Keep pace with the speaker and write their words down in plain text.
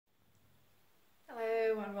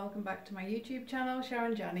welcome back to my YouTube channel,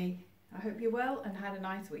 Sharon Janney. I hope you're well and had a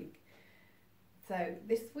nice week. So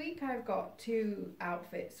this week I've got two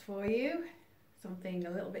outfits for you, something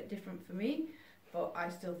a little bit different for me, but I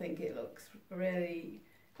still think it looks really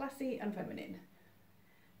classy and feminine.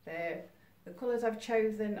 The colours I've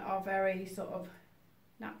chosen are very sort of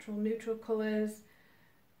natural, neutral colours,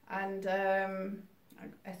 and I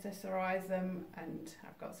accessorise them, and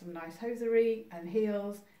I've got some nice hosiery and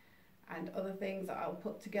heels and other things that I'll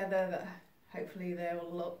put together that hopefully they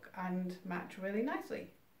will look and match really nicely.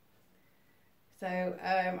 So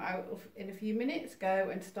I will in a few minutes go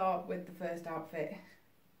and start with the first outfit,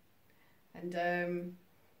 and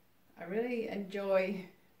I really enjoy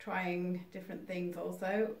trying different things.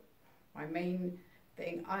 Also, my main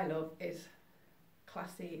thing I love is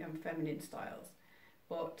classy and feminine styles,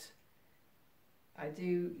 but I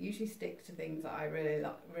do usually stick to things that I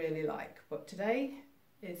really like. But today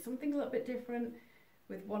is something a little bit different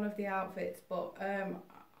with one of the outfits, but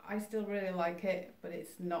I still really like it, but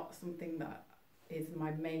it's not something that is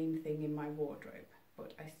my main thing in my wardrobe,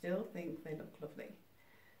 but I still think they look lovely.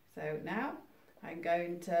 So now I'm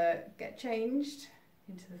going to get changed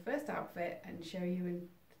into the first outfit and show you, and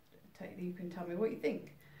you can tell me what you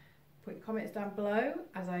think. Put your comments down below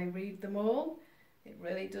as I read them all. It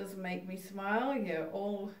really does make me smile. You're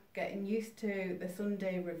all getting used to the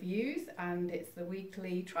Sunday reviews, and it's the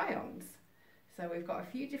weekly try-ons. So we've got a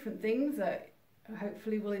few different things that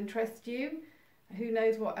hopefully will interest you. Who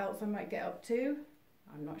knows what else I might get up to?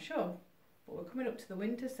 I'm not sure. But we're coming up to the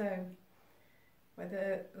winter, so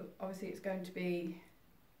whether, obviously it's going to be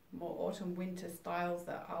more autumn winter styles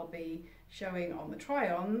that I'll be showing on the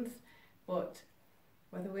try-ons, but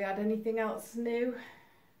whether we add anything else new,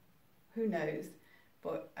 who knows.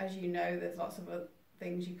 But as you know, there's lots of other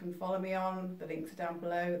things you can follow me on. The links are down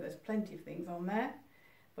below. There's plenty of things on there.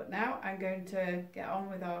 But now I'm going to get on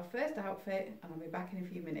with our first outfit, and I'll be back in a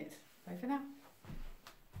few minutes. Bye for now.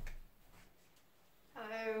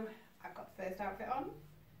 Hello, I've got the first outfit on.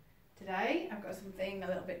 Today I've got something a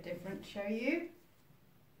little bit different to show you.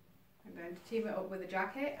 I'm going to team it up with a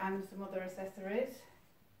jacket and some other accessories.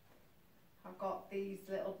 I've got these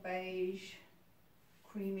little beige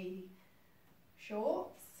creamy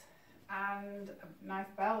shorts and a nice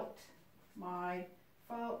belt, my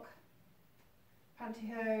Falke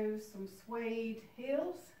Pantyhose, some Suede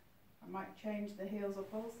heels. I might change the heels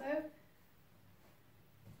up also. I've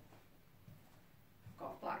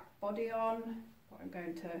got a black body on, but I'm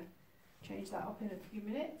going to change that up in a few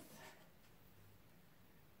minutes.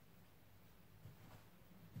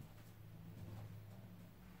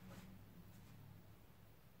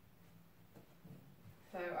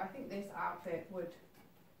 So I think this outfit would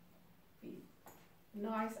be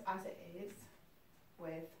nice as it is,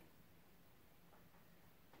 with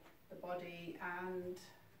the body and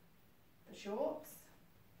the shorts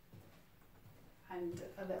and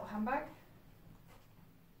a little handbag.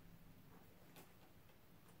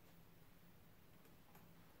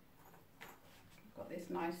 I've got this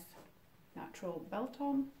nice natural belt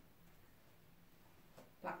on,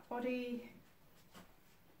 black body,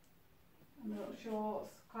 and the little shorts,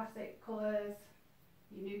 classic colours,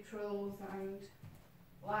 your neutrals and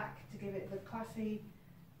black to give it the classy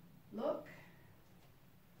look.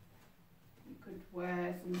 You could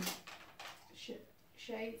wear some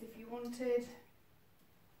shades if you wanted.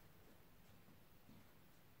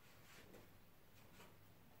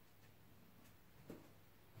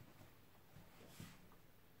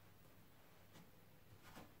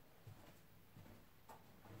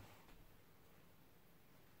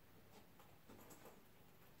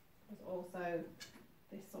 Also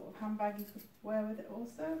this sort of handbag you could wear with it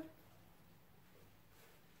also.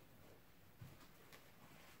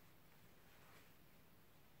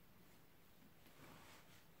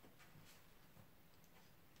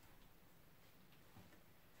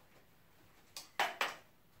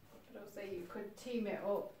 But also you could team it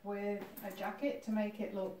up with a jacket to make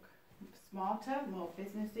it look smarter, more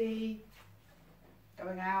businessy,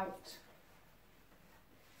 going out.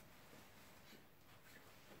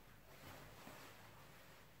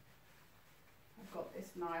 Got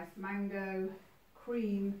this nice mango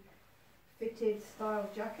cream fitted style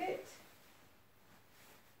jacket.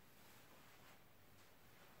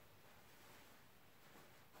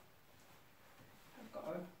 I've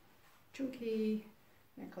got a chunky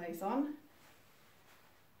necklace on.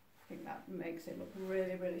 I think that makes it look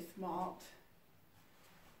really smart.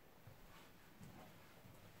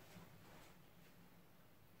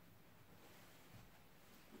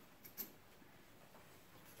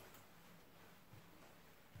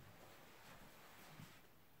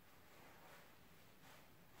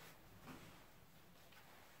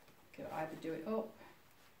 either do it up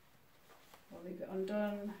or leave it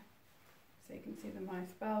undone so you can see the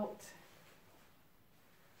nice belt.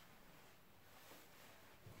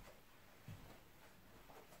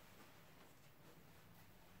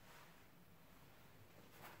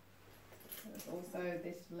 There's also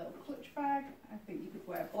this little clutch bag. I think you could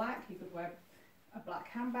wear black, you could wear a black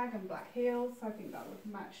handbag and black heels. I think that would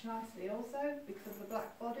match nicely also because of the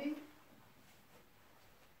black body.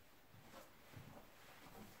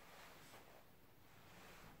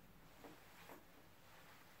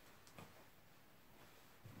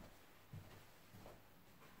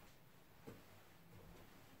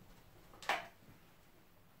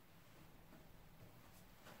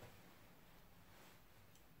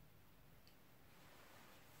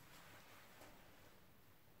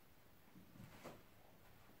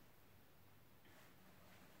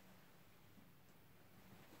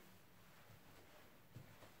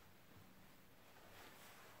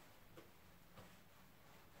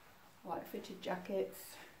 Like fitted jackets,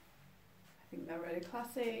 I think they're really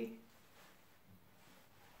classy.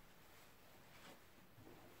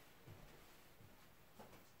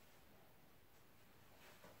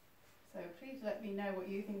 So please let me know what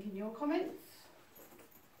you think in your comments.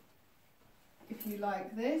 If you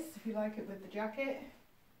like this, if you like it with the jacket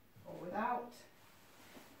or without.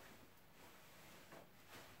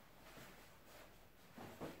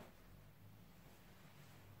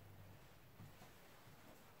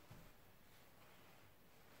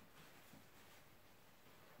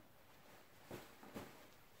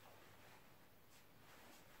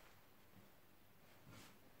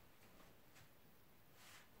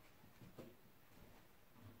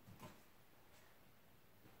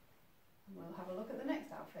 We'll have a look at the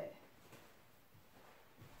next outfit.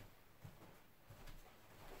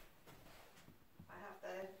 I have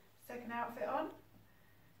the second outfit on.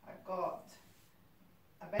 I've got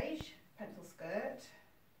a beige pencil skirt,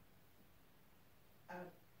 a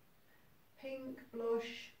pink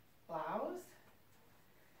blush blouse,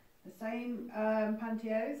 the same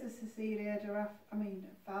pantyhose as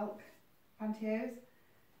Falke Pantyhose,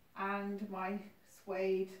 and my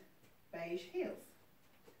suede beige heels.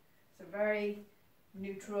 So very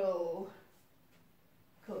neutral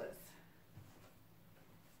colours.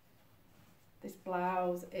 This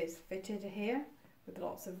blouse is fitted here with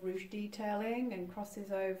lots of ruche detailing and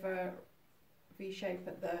crosses over V-shape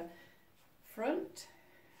at the front.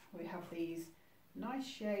 We have these nice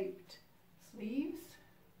shaped sleeves,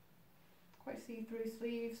 quite see-through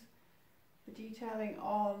sleeves. The detailing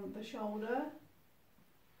on the shoulder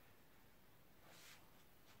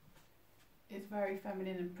is very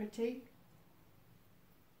feminine and pretty.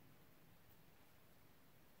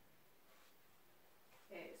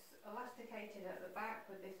 It's elasticated at the back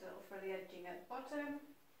with this little frilly edging at the bottom.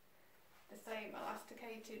 The same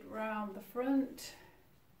elasticated round the front.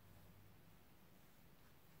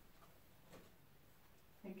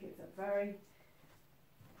 I think it's a very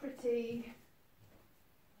pretty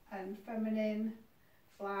and feminine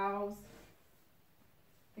blouse.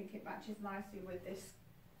 I think it matches nicely with this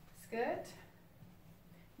skirt.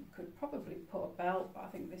 You could probably put a belt, but I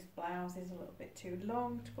think this blouse is a little bit too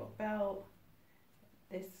long to put a belt.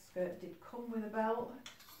 This skirt did come with a belt.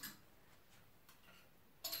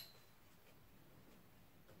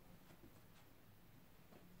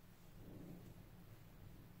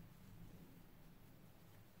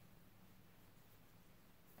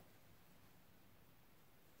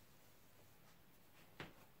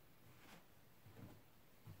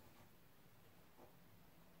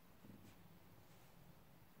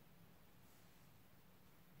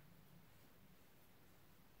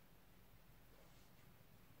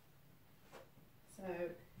 So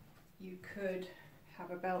you could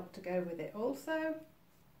have a belt to go with it also.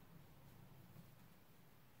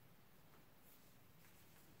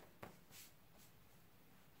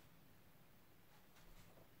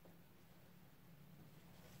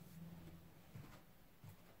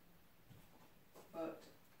 But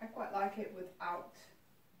I quite like it without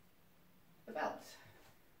the belt.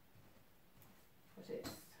 But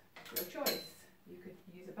it's your choice. You could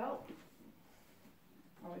use a belt.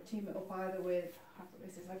 I would team it up either with,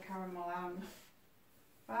 this is a Karen Millen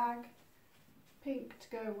bag, pink to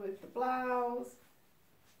go with the blouse.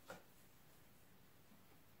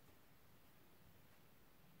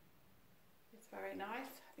 It's very nice,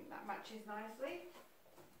 I think that matches nicely.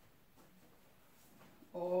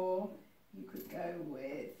 Or you could go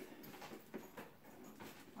with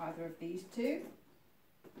either of these two.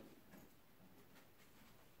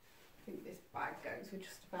 I think this bag goes with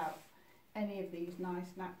just about any of these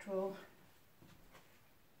nice natural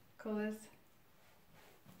colours.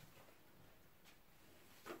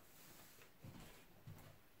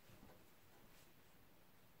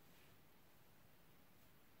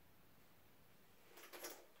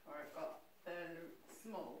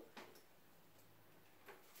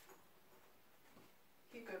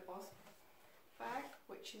 Hugo Boss bag,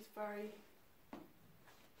 which is very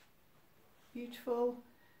beautiful,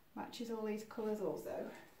 matches all these colours also.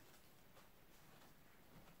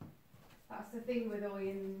 That's the thing with all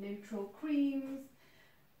your neutral creams,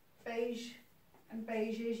 beige and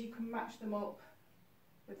beiges, you can match them up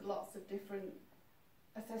with lots of different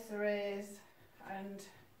accessories, and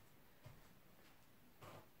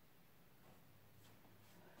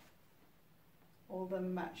all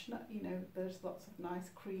them match, you know, there's lots of nice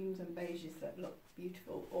creams and beiges that look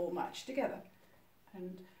beautiful all matched together,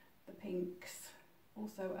 and the pinks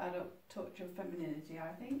also add a touch of femininity,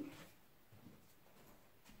 I think.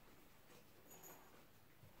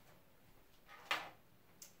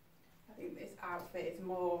 I think this outfit is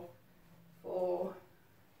more for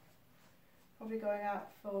probably going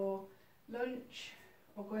out for lunch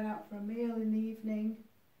or going out for a meal in the evening.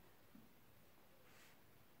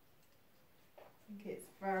 I think it's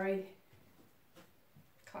very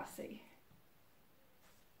classy.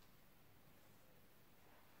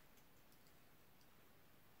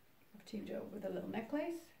 I've teamed it up with a little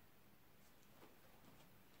necklace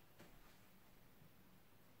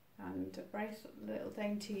and a bracelet, little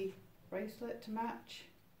dainty bracelet to match,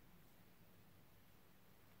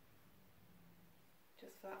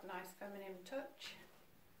 just for that nice feminine touch.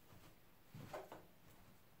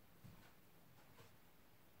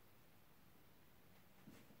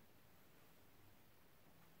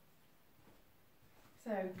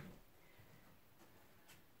 So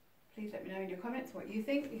please let me know in your comments what you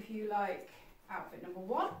think, if you like outfit number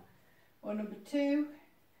 1 or number 2,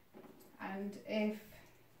 and if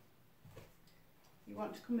you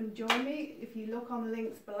want to come and join me, if you look on the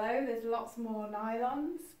links below, there's lots more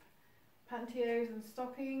nylons, pantyhose and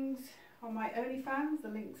stockings on my OnlyFans. The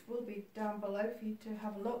links will be down below for you to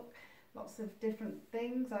have a look. Lots of different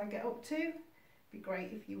things I get up to. It'd be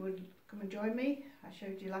great if you would come and join me. I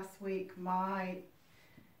showed you last week my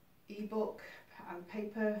ebook and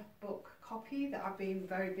paper book copy that I've been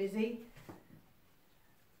very busy.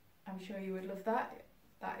 I'm sure you would love that.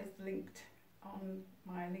 That is linked on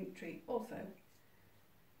my link tree also.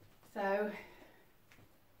 So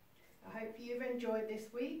I hope you've enjoyed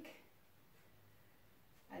this week,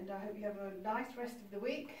 and I hope you have a nice rest of the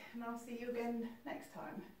week, and I'll see you again next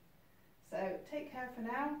time. So take care for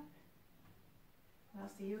now, and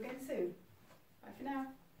I'll see you again soon. Bye for now.